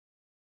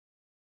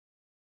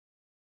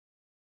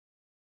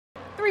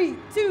3,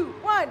 2,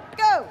 1,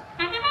 go!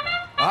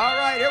 All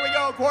right, here we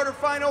go.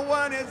 Quarterfinal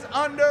one is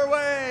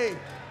underway.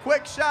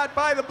 Quick shot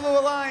by the Blue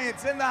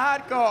Alliance in the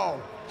hot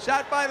goal.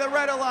 Shot by the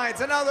Red Alliance.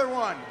 Another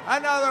one.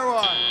 Another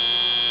one.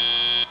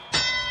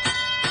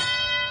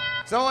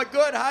 So a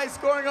good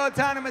high-scoring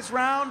autonomous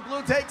round.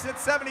 Blue takes it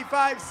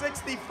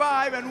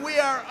 75-65, and we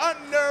are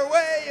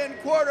underway in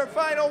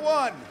quarterfinal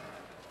one.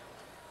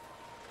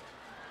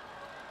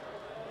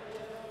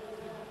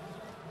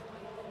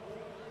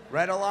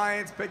 Red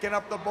Alliance picking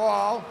up the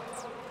ball.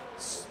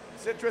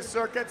 Citrus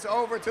Circuits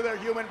over to their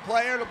human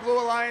player. The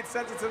Blue Alliance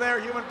sends it to their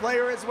human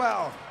player as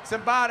well.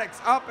 Robotics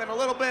up and a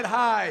little bit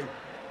high.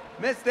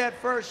 Missed that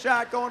first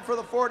shot, going for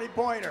the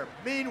 40-pointer.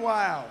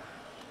 Meanwhile,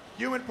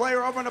 human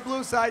player over on the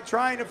blue side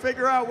trying to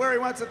figure out where he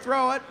wants to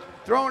throw it.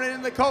 Throwing it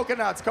in the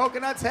Coconuts.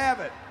 Coconuts have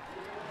it.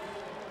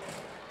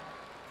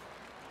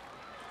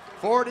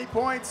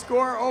 40-point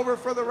score over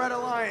for the Red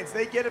Alliance.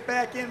 They get it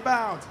back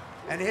inbound.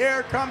 And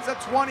here comes a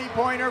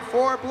 20-pointer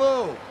for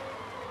Blue.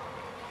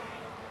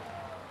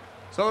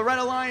 So the Red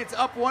Alliance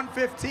up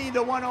 115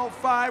 to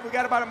 105. We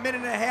got about a minute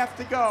and a half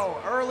to go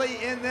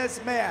early in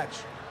this match.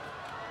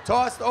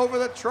 Tossed over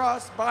the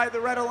truss by the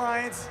Red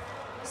Alliance.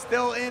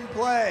 Still in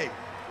play.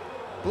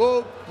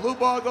 Blue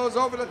ball goes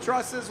over the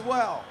truss as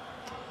well.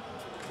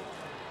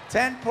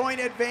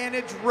 10-point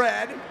advantage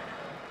Red.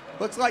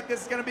 Looks like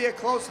this is going to be a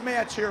close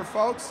match here,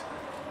 folks.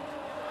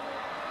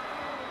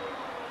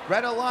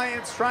 Red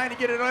Alliance trying to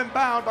get it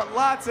inbound, but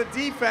lots of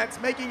defense,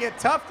 making it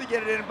tough to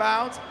get it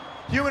inbounds.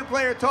 Human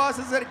player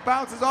tosses it, it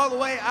bounces all the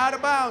way out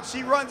of bounds.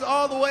 She runs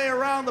all the way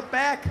around the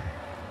back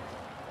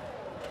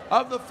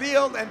of the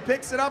field and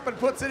picks it up and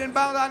puts it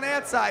inbound on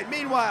that side.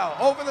 Meanwhile,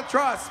 over the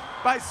truss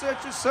by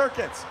Citrus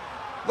Circuits.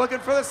 Looking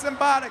for the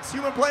Robotics.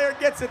 Human player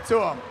gets it to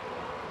him.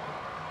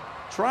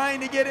 Trying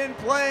to get in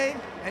play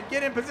and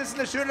get in position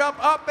to shoot it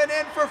up and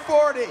in for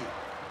 40.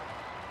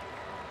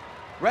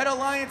 Red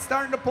Alliance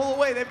starting to pull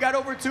away. They've got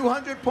over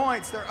 200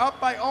 points. They're up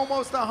by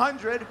almost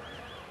 100.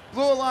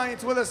 Blue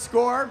Alliance with a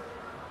score.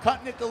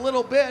 Cutting it a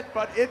little bit,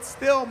 but it's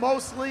still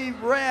mostly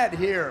red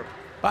here.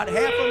 About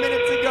half a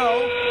minute to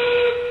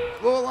go.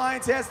 Blue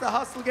Alliance has to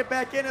hustle, get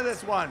back into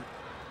this one.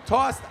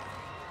 Tossed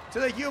to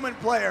the human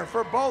player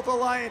for both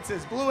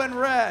alliances, blue and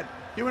red.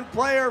 Human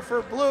player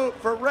for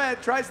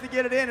red tries to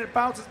get it in. It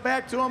bounces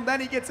back to him.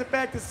 Then he gets it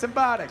back to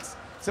Robotics.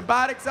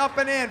 Robotics up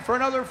and in for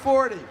another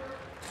 40.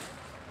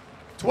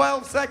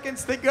 12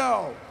 seconds to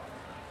go.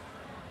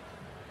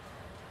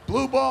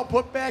 Blue ball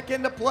put back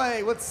into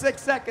play with 6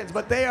 seconds,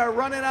 but they are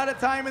running out of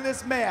time in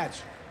this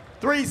match.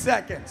 3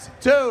 seconds,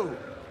 2,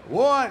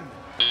 1.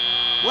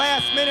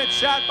 Last minute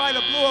shot by the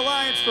Blue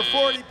Alliance for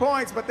 40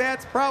 points, but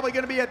that's probably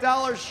going to be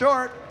 $1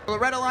 short. The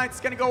Red Alliance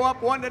is going to go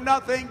up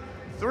 1-0,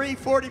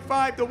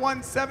 345 to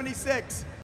 176.